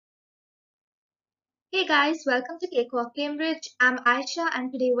Hey guys, welcome to CakeWalk Cambridge. I'm Aisha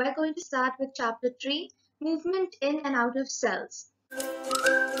and today we're going to start with chapter 3, Movement in and out of cells.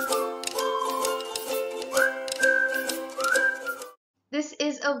 This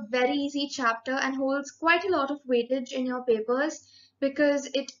is a very easy chapter and holds quite a lot of weightage in your papers because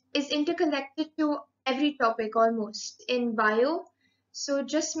it is interconnected to every topic almost in bio. So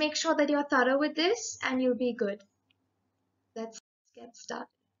just make sure that you're thorough with this and you'll be good. Let's get started.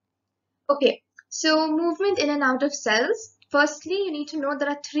 Okay, so movement in and out of cells. Firstly, you need to know there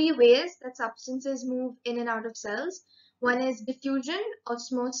are three ways that substances move in and out of cells. One is diffusion,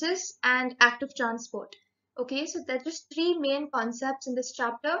 osmosis, and active transport. Okay, so there are just three main concepts in this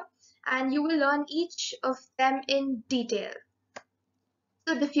chapter, and you will learn each of them in detail.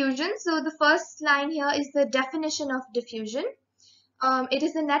 So diffusion, so the first line here is the definition of diffusion. It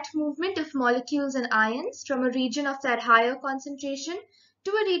is the net movement of molecules and ions from a region of their higher concentration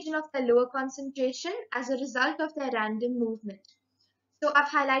to a region of their lower concentration as a result of their random movement. So I've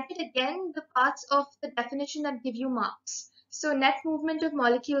highlighted again the parts of the definition that give you marks. So net movement of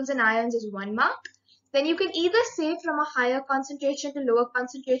molecules and ions is 1 mark. Then you can either say from a higher concentration to lower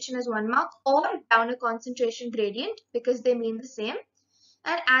concentration as 1 mark or down a concentration gradient because they mean the same.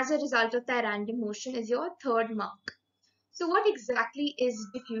 And as a result of their random motion is your 3rd mark. So what exactly is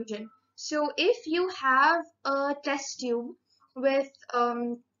diffusion? So if you have a test tube with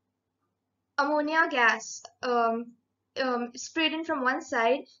ammonia gas sprayed in from one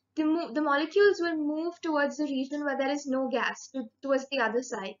side, the molecules will move towards the region where there is no gas, towards the other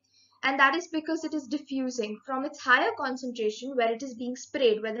side. And that is because it is diffusing from its higher concentration where it is being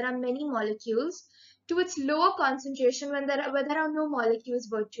sprayed, where there are many molecules, to its lower concentration where there are no molecules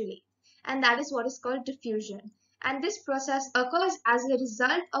virtually. And that is what is called diffusion. And this process occurs as a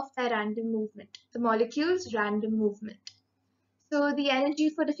result of their random movement, the molecules' random movement. So the energy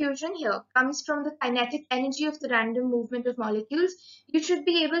for diffusion here comes from the kinetic energy of the random movement of molecules. You should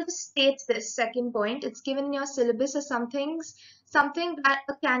be able to state this second point. It's given in your syllabus as something that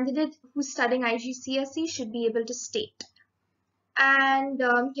a candidate who's studying IGCSE should be able to state. And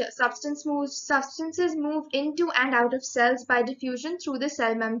here, substances move into and out of cells by diffusion through the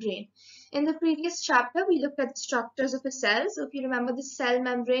cell membrane. In the previous chapter, we looked at the structures of a cell. So if you remember, the cell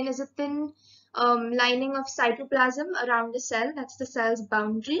membrane is a thin lining of cytoplasm around the cell. That's the cell's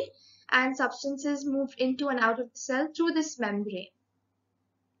boundary. And substances move into and out of the cell through this membrane.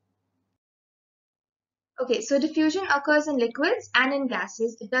 Okay, so diffusion occurs in liquids and in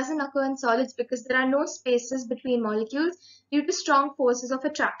gases. It doesn't occur in solids because there are no spaces between molecules due to strong forces of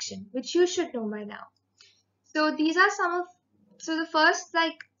attraction, which you should know by now. So these are so the first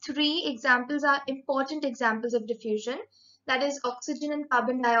three examples are important examples of diffusion. That is oxygen and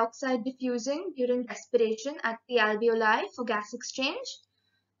carbon dioxide diffusing during respiration at the alveoli for gas exchange.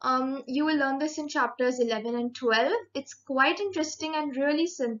 You will learn this in chapters 11 and 12. It's quite interesting and really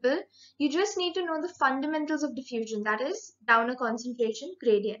simple. You just need to know the fundamentals of diffusion, that is down a concentration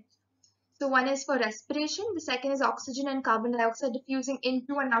gradient. So one is for respiration, the second is oxygen and carbon dioxide diffusing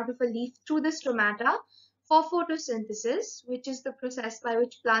into and out of a leaf through the stomata for photosynthesis, which is the process by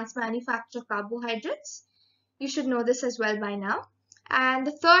which plants manufacture carbohydrates. You should know this as well by now. And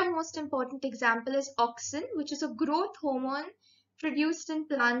the third most important example is auxin, which is a growth hormone produced in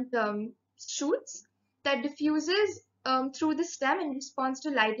plant shoots that diffuses through the stem in response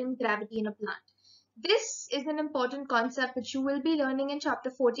to light and gravity in a plant. This is an important concept which you will be learning in chapter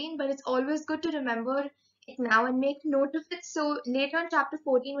 14, but it's always good to remember it now and make note of it. So later in chapter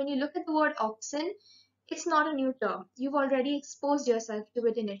 14, when you look at the word auxin, it's not a new term. You've already exposed yourself to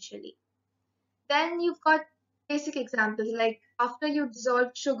it initially. Then you've got basic examples like after you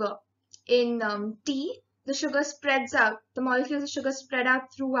dissolve sugar in tea, the sugar spreads out, the molecules of sugar spread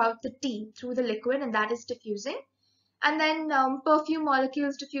out throughout the tea, through the liquid, and that is diffusing. And then perfume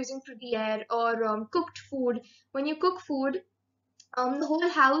molecules diffusing through the air, or cooked food. When you cook food, the whole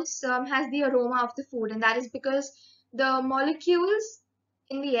house has the aroma of the food, and that is because the molecules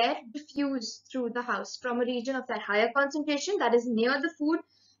in the air diffuse through the house from a region of their higher concentration, that is near the food,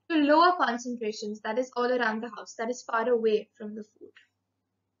 to lower concentrations, that is all around the house, that is far away from the food.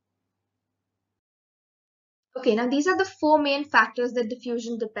 Okay, now these are the four main factors that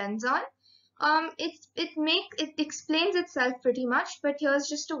diffusion depends on. It explains itself pretty much, but here's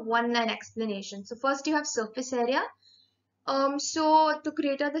just a one-line explanation. So first you have surface area. So the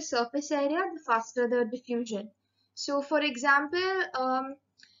greater the surface area, the faster the diffusion. So for example,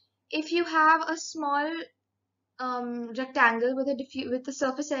 if you have a small rectangle with a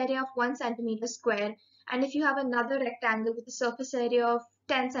surface area of 1 centimeter square, and if you have another rectangle with a surface area of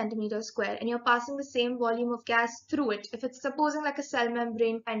 10 centimeters square, and you're passing the same volume of gas through it, if it's supposing like a cell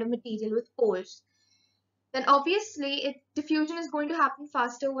membrane kind of material with pores, then obviously diffusion is going to happen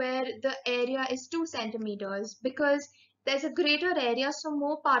faster where the area is 2 centimeters, because there's a greater area, so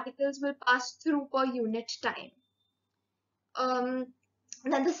more particles will pass through per unit time. Um,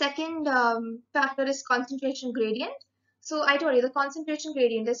 then the second factor is concentration gradient. So I told you the concentration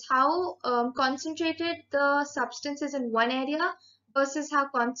gradient is how concentrated the substance is in one area versus how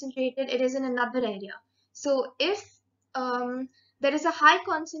concentrated it is in another area. So if um, there is a high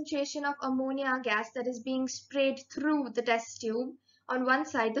concentration of ammonia gas that is being sprayed through the test tube on one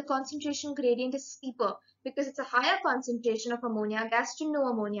side, the concentration gradient is steeper because it's a higher concentration of ammonia gas to no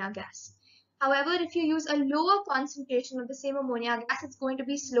ammonia gas. However, if you use a lower concentration of the same ammonia gas, it's going to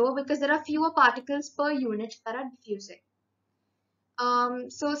be slower because there are fewer particles per unit that are diffusing.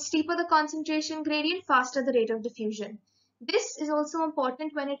 So steeper the concentration gradient, faster the rate of diffusion. This is also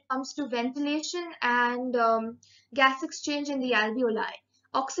important when it comes to ventilation and gas exchange in the alveoli.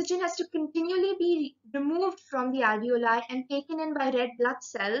 Oxygen has to continually be removed from the alveoli and taken in by red blood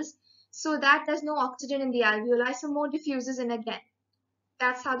cells so that there's no oxygen in the alveoli, so more diffuses in again.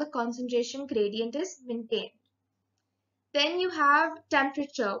 That's how the concentration gradient is maintained. Then you have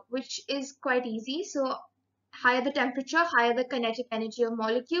temperature, which is quite easy. So higher the temperature, higher the kinetic energy of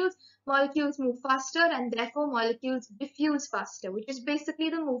molecules. Molecules move faster and therefore molecules diffuse faster, which is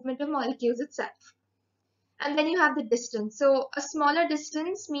basically the movement of molecules itself. And then you have the distance. So a smaller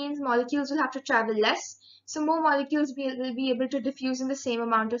distance means molecules will have to travel less. So more molecules will be able to diffuse in the same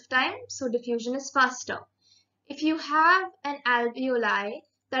amount of time. So diffusion is faster. If you have an alveoli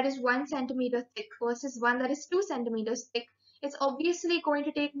that is 1 centimeter thick versus one that is 2 centimeters thick, it's obviously going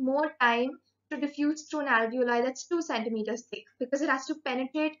to take more time to diffuse through an alveoli that's 2 centimeters thick because it has to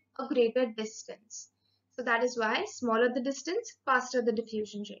penetrate a greater distance. So that is why smaller the distance, faster the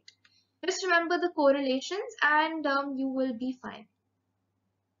diffusion rate. Just remember the correlations and you will be fine.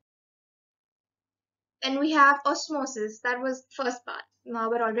 Then we have osmosis. That was the first part.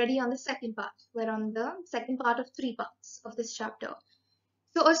 Now we're already on the second part. We're on the second part of 3 parts of this chapter.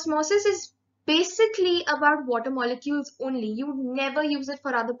 So osmosis is basically about water molecules only. You never use it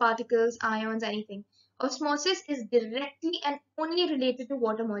for other particles, ions, anything. Osmosis is directly and only related to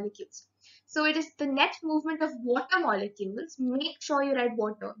water molecules. So it is the net movement of water molecules. Make sure you write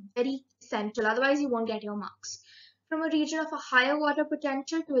water. Very essential. Otherwise, you won't get your marks. From a region of a higher water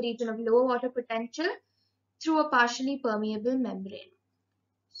potential to a region of lower water potential through a partially permeable membrane.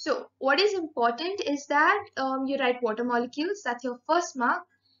 So what is important is that you write water molecules, that's your first mark.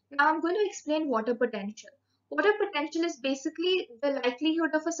 Now I'm going to explain water potential. Water potential is basically the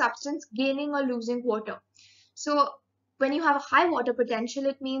likelihood of a substance gaining or losing water. So when you have a high water potential,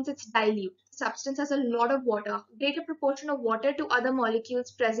 it means it's dilute. The substance has a lot of water, greater proportion of water to other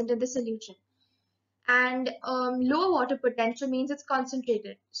molecules present in the solution. And lower water potential means it's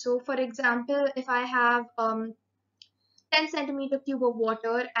concentrated. So for example, if I have 10 centimeter cube of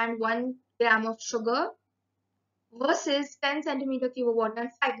water and 1 gram of sugar versus 10 centimeter cube of water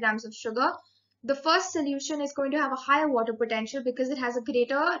and 5 grams of sugar, the first solution is going to have a higher water potential because it has a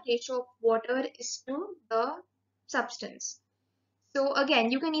greater ratio of water is to the substance. So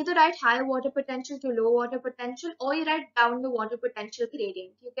again, you can either write higher water potential to low water potential, or you write down the water potential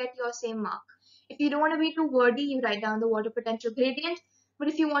gradient. You get your same mark. If you don't want to be too wordy, you write down the water potential gradient. But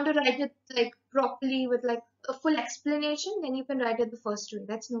if you want to write it like properly with like a full explanation, then you can write it the first way.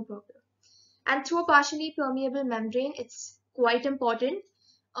 That's no problem. And through a partially permeable membrane, it's quite important.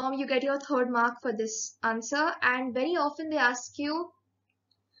 You get your third mark for this answer. And very often they ask you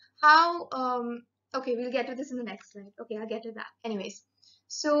how, okay, we'll get to this in the next slide. Okay, I'll get to that. Anyways,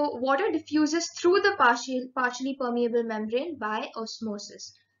 so water diffuses through the partially permeable membrane by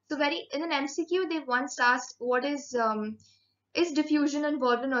osmosis. So in an MCQ, they once asked, what is diffusion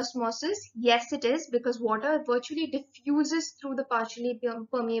involved in osmosis? Yes, it is, because water virtually diffuses through the partially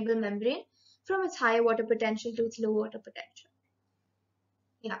permeable membrane from its high water potential to its low water potential.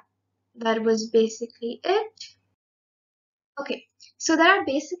 Yeah, that was basically it. Okay, so there are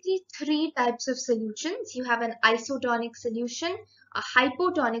basically 3 types of solutions. You have an isotonic solution, a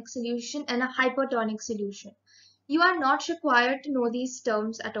hypotonic solution, and a hypertonic solution. You are not required to know these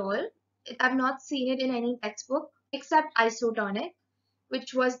terms at all. I've not seen it in any textbook except isotonic,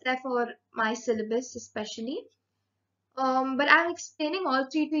 which was there for my syllabus especially. But I'm explaining all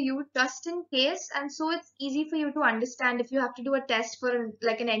 3 to you just in case, and so it's easy for you to understand if you have to do a test for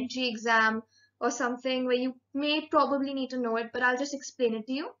like an entry exam or something where you may probably need to know it, but I'll just explain it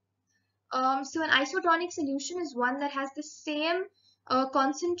to you. So an isotonic solution is one that has the same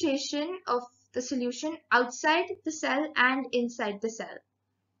concentration of the solution outside the cell and inside the cell.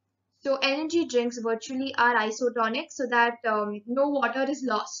 So energy drinks virtually are isotonic so that no water is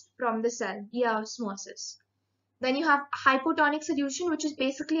lost from the cell via osmosis. Then you have hypotonic solution, which is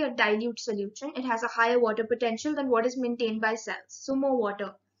basically a dilute solution. It has a higher water potential than what is maintained by cells, so more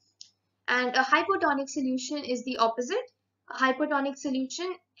water. And a hypotonic solution is the opposite. A hypotonic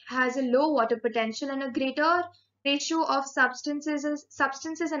solution has a low water potential and a greater ratio of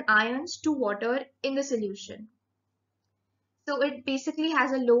substances and ions to water in the solution. So it basically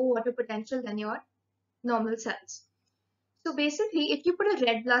has a low water potential than your normal cells. So basically, if you put a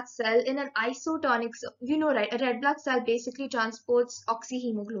red blood cell in an isotonic, you know, right, a red blood cell basically transports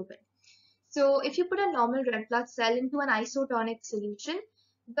oxyhemoglobin. So if you put a normal red blood cell into an isotonic solution,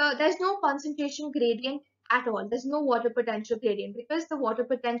 there's no concentration gradient at all. There's no water potential gradient because the water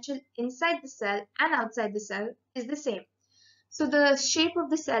potential inside the cell and outside the cell is the same. So the shape of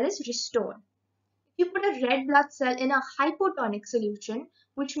the cell is restored. If you put a red blood cell in a hypotonic solution,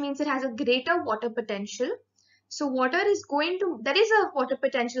 which means it has a greater water potential, so there is a water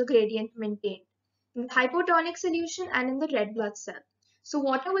potential gradient maintained in the hypotonic solution and in the red blood cell. So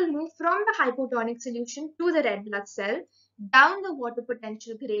water will move from the hypotonic solution to the red blood cell down the water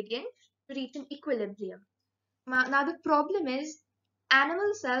potential gradient to reach an equilibrium. Now the problem is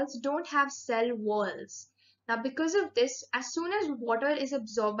animal cells don't have cell walls. Now because of this, as soon as water is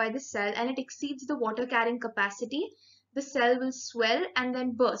absorbed by the cell and it exceeds the water carrying capacity, the cell will swell and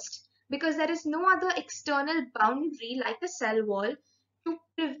then burst because there is no other external boundary like a cell wall to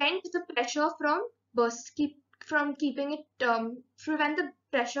prevent the pressure from prevent the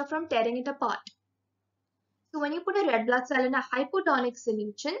pressure from tearing it apart. So when you put a red blood cell in a hypotonic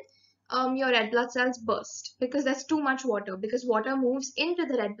solution, your red blood cells burst because there's too much water, because water moves into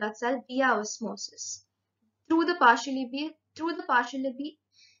the red blood cell via osmosis through the through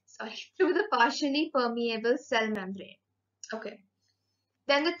the partially permeable cell membrane. Okay.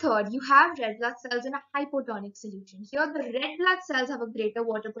 Then the third, you have red blood cells in a hypotonic solution. Here the red blood cells have a greater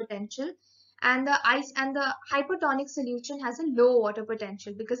water potential and the hypotonic solution has a low water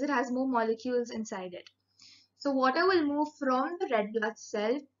potential because it has more molecules inside it. So water will move from the red blood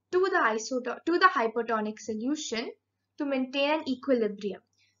cell to the hypotonic solution to maintain an equilibrium.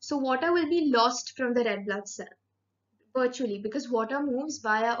 So water will be lost from the red blood cell virtually because water moves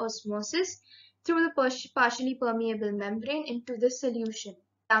via osmosis through the partially permeable membrane into the solution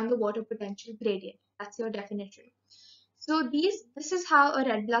down the water potential gradient. That's your definition. So this is how a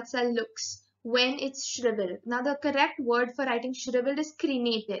red blood cell looks when it's shriveled. Now the correct word for writing shriveled is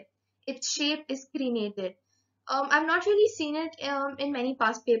crenated. Its shape is crenated. I've not really seen it in many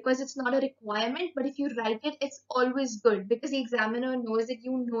past papers. It's not a requirement, but if you write it, it's always good because the examiner knows that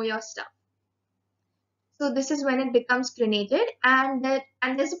you know your stuff. So this is when it becomes crenated, and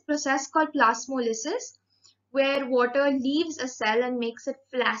there's a process called plasmolysis where water leaves a cell and makes it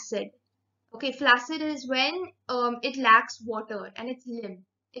flaccid. Okay, flaccid is when it lacks water and it's limp,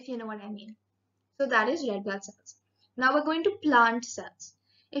 if you know what I mean. So that is red blood cells. Now we're going to plant cells.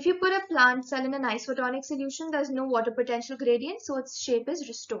 If you put a plant cell in an isotonic solution, there's no water potential gradient, so its shape is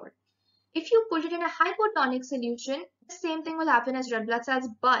restored. If you put it in a hypotonic solution, the same thing will happen as red blood cells,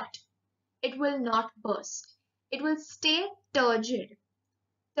 but it will not burst. It will stay turgid.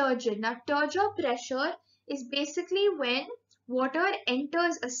 Turgid. Now, turgor pressure is basically when water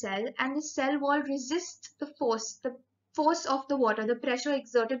enters a cell and the cell wall resists the force of the water, the pressure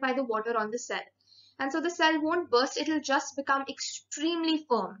exerted by the water on the cell. And so the cell won't burst, it will just become extremely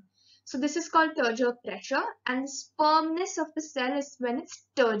firm. So this is called turgor pressure, and the firmness of the cell is when it's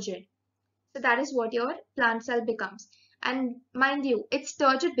turgid. So that is what your plant cell becomes. And mind you, it's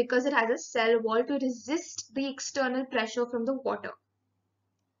turgid because it has a cell wall to resist the external pressure from the water.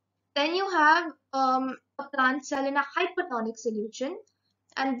 Then you have a plant cell in a hypertonic solution.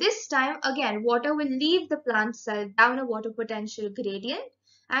 And this time, again, water will leave the plant cell down a water potential gradient.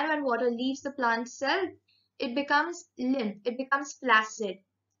 And when water leaves the plant cell, it becomes limp, it becomes flaccid.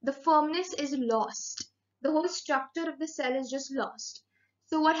 The firmness is lost. The whole structure of the cell is just lost.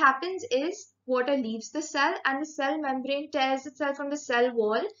 So what happens is water leaves the cell and the cell membrane tears itself from the cell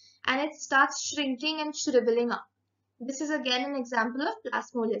wall and it starts shrinking and shriveling up. This is again an example of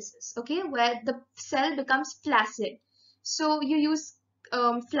plasmolysis, okay, where the cell becomes flaccid. So you use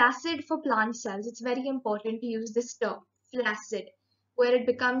flaccid for plant cells. It's very important to use this term, flaccid, where it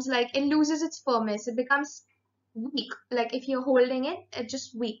becomes like it loses its firmness. It becomes weak. Like if you're holding it, it's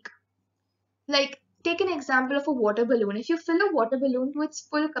just weak. Like take an example of a water balloon. If you fill a water balloon to its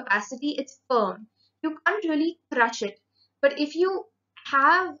full capacity, it's firm. You can't really crush it. But if you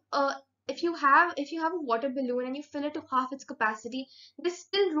have a a water balloon and you fill it to half its capacity, there's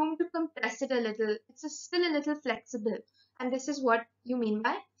still room to compress it a little. Still a little flexible. And this is what you mean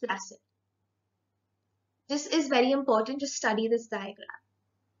by flaccid. This is very important to study this diagram.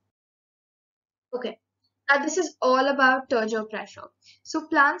 Okay. This is all about turgor-pressure. So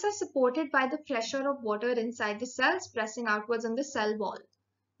plants are supported by the pressure of water inside the cells pressing outwards on the cell wall.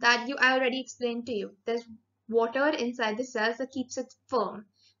 I already explained to you. There's water inside the cells that keeps it firm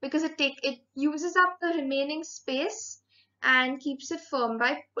because it uses up the remaining space and keeps it firm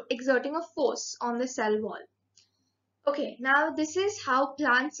by exerting a force on the cell wall. Okay, now this is how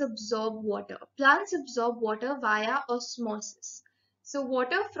plants absorb water. Plants absorb water via osmosis. So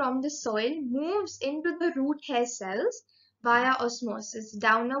water from the soil moves into the root hair cells via osmosis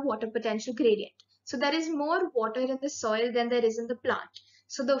down a water potential gradient. So there is more water in the soil than there is in the plant.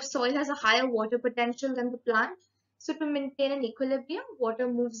 So the soil has a higher water potential than the plant. So to maintain an equilibrium, water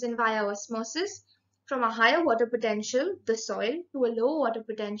moves in via osmosis from a higher water potential, the soil, to a low water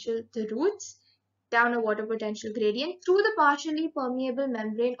potential, the roots, down a water potential gradient through the partially permeable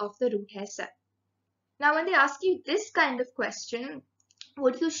membrane of the root hair cell. Now, when they ask you this kind of question,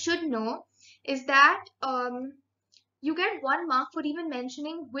 what you should know is that you get 1 mark for even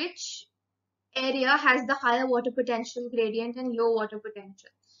mentioning which area has the higher water potential gradient and low water potential.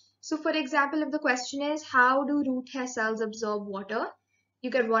 So, for example, if the question is how do root hair cells absorb water, you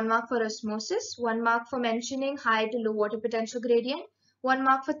get 1 mark for osmosis, 1 mark for mentioning high to low water potential gradient, 1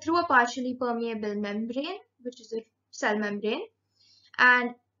 mark for through a partially permeable membrane, which is a cell membrane,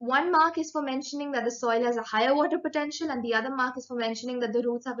 and 1 mark is for mentioning that the soil has a higher water potential, and the other mark is for mentioning that the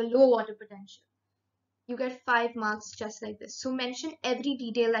roots have a low water potential. You get 5 marks just like this. So mention every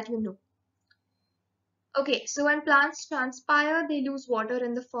detail that you know. Okay, so when plants transpire, they lose water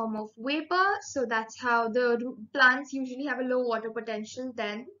in the form of vapor. So that's how the plants usually have a low water potential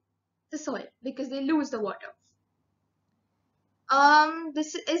than the soil because they lose the water.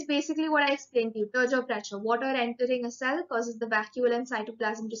 This is basically what I explained to you. Turgor pressure. Water entering a cell causes the vacuole and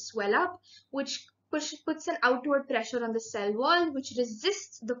cytoplasm to swell up, which puts an outward pressure on the cell wall, which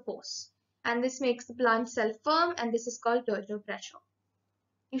resists the force. And this makes the plant cell firm, and this is called turgor pressure.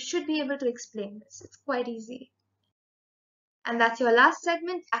 You should be able to explain this. It's quite easy. And that's your last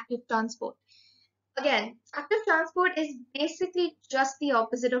segment, active transport. Again, active transport is basically just the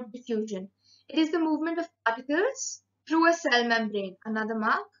opposite of diffusion. It is the movement of particles through a cell membrane, another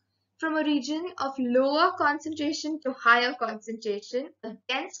mark, from a region of lower concentration to higher concentration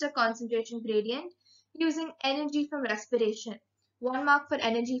against a concentration gradient using energy from respiration. 1 mark for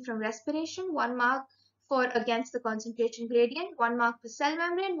energy from respiration, 1 mark for against the concentration gradient, 1 mark for cell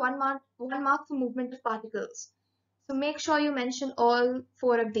membrane, 1 mark for movement of particles. So make sure you mention all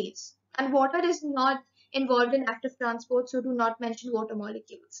 4 of these. And water is not involved in active transport, so do not mention water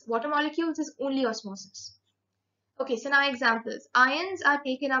molecules. Water molecules is only osmosis. Okay, so now examples. Ions are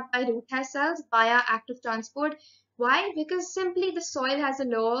taken up by root hair cells via active transport. Why? Because simply the soil has a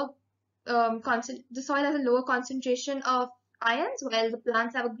lower concentration of ions, while the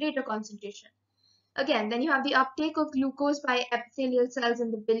plants have a greater concentration. Again, then you have the uptake of glucose by epithelial cells in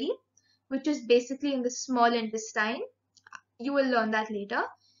the villi, which is basically in the small intestine. You will learn that later.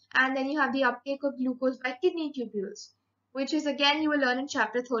 And then you have the uptake of glucose by kidney tubules, which is again you will learn in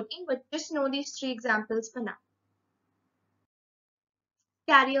chapter 13, but just know these 3 examples for now.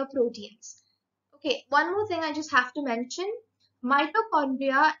 Carrier proteins. Okay, one more thing I just have to mention.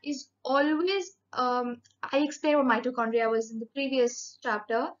 Mitochondria is always, I explained what mitochondria was in the previous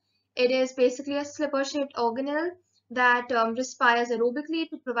chapter. It is basically a slipper-shaped organelle that respires aerobically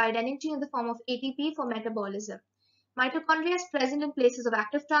to provide energy in the form of ATP for metabolism. Mitochondria is present in places of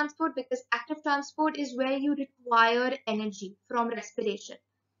active transport because active transport is where you require energy from respiration.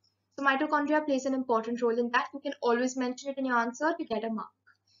 So mitochondria plays an important role in that. You can always mention it in your answer to get a mark.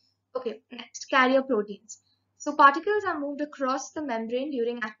 Okay, next, carrier proteins. So particles are moved across the membrane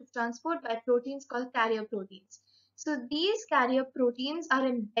during active transport by proteins called carrier proteins. So these carrier proteins are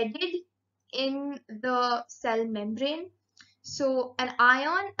embedded in the cell membrane. So an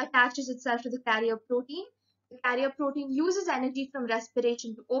ion attaches itself to the carrier protein. The carrier protein uses energy from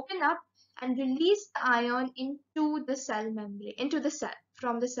respiration to open up and release the ion into the cell membrane, into the cell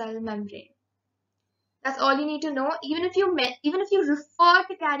from the cell membrane. That's all you need to know. Even if you refer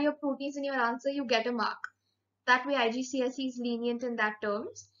to carrier proteins in your answer, you get a mark. That way IGCSE is lenient in that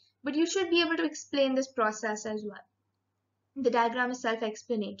terms, but you should be able to explain this process as well. The diagram is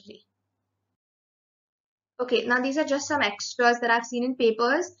self-explanatory. Okay, now these are just some extras that I've seen in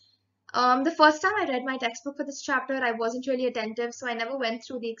papers. The first time I read my textbook for this chapter, I wasn't really attentive, so I never went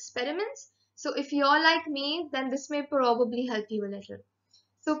through the experiments. So if you're like me, then this may probably help you a little.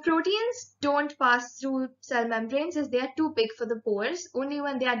 So proteins don't pass through cell membranes as they are too big for the pores. Only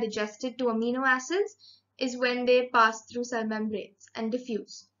when they are digested to amino acids is when they pass through cell membranes and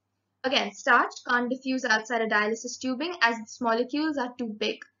diffuse. Again, starch can't diffuse outside a dialysis tubing as its molecules are too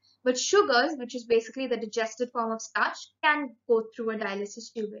big. But sugars, which is basically the digested form of starch, can go through a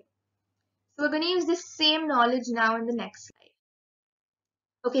dialysis tubing. So we're going to use this same knowledge now in the next slide.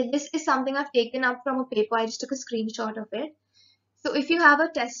 Okay, this is something I've taken up from a paper. I just took a screenshot of it. So if you have a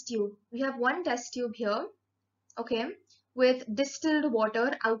test tube, we have one test tube here, okay, with distilled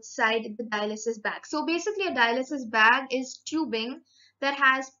water outside the dialysis bag. So basically a dialysis bag is tubing that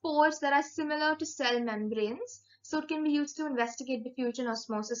has pores that are similar to cell membranes. So it can be used to investigate diffusion,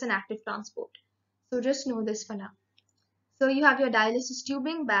 osmosis, and active transport. So just know this for now. So you have your dialysis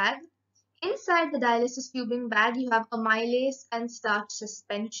tubing bag. Inside the dialysis tubing bag, you have amylase and starch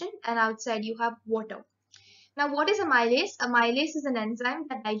suspension, and outside you have water. Now, what is amylase? Amylase is an enzyme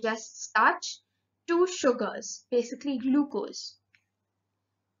that digests starch to sugars, basically glucose.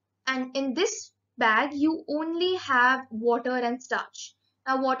 And in this bag, you only have water and starch.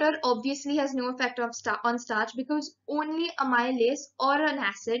 Now, water obviously has no effect on starch because only amylase or an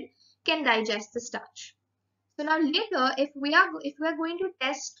acid can digest the starch. So now later, if we are going to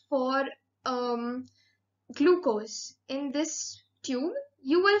test for glucose in this tube,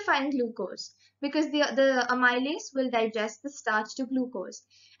 you will find glucose because the amylase will digest the starch to glucose.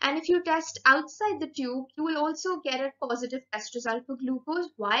 And if you test outside the tube, you will also get a positive test result for glucose.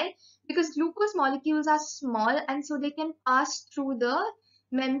 Why? Because glucose molecules are small and so they can pass through the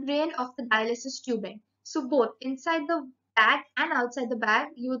membrane of the dialysis tubing. So both inside the bag and outside the bag,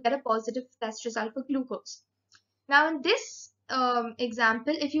 you will get a positive test result for glucose. Now in this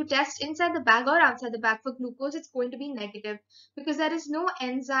example, if you test inside the bag or outside the bag for glucose, it's going to be negative because there is no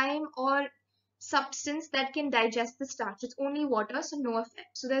enzyme or substance that can digest the starch. It's only water, so no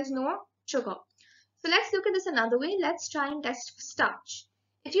effect. So there's no sugar. So let's look at this another way. Let's try and test for starch.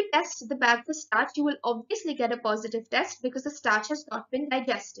 If you test the bag for starch, you will obviously get a positive test because the starch has not been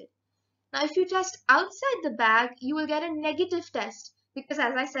digested. Now, if you test outside the bag, you will get a negative test because,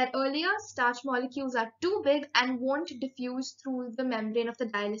 as I said earlier, starch molecules are too big and won't diffuse through the membrane of the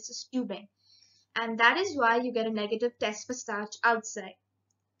dialysis tubing. And that is why you get a negative test for starch outside.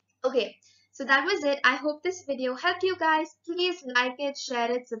 Okay, so that was it. I hope this video helped you guys. Please like it, share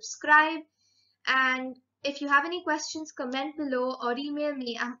it, subscribe. And if you have any questions, comment below or email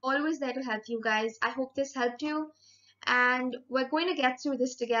me. I'm always there to help you guys. I hope this helped you. And we're going to get through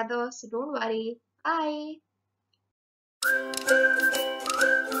this together, so don't worry. Bye.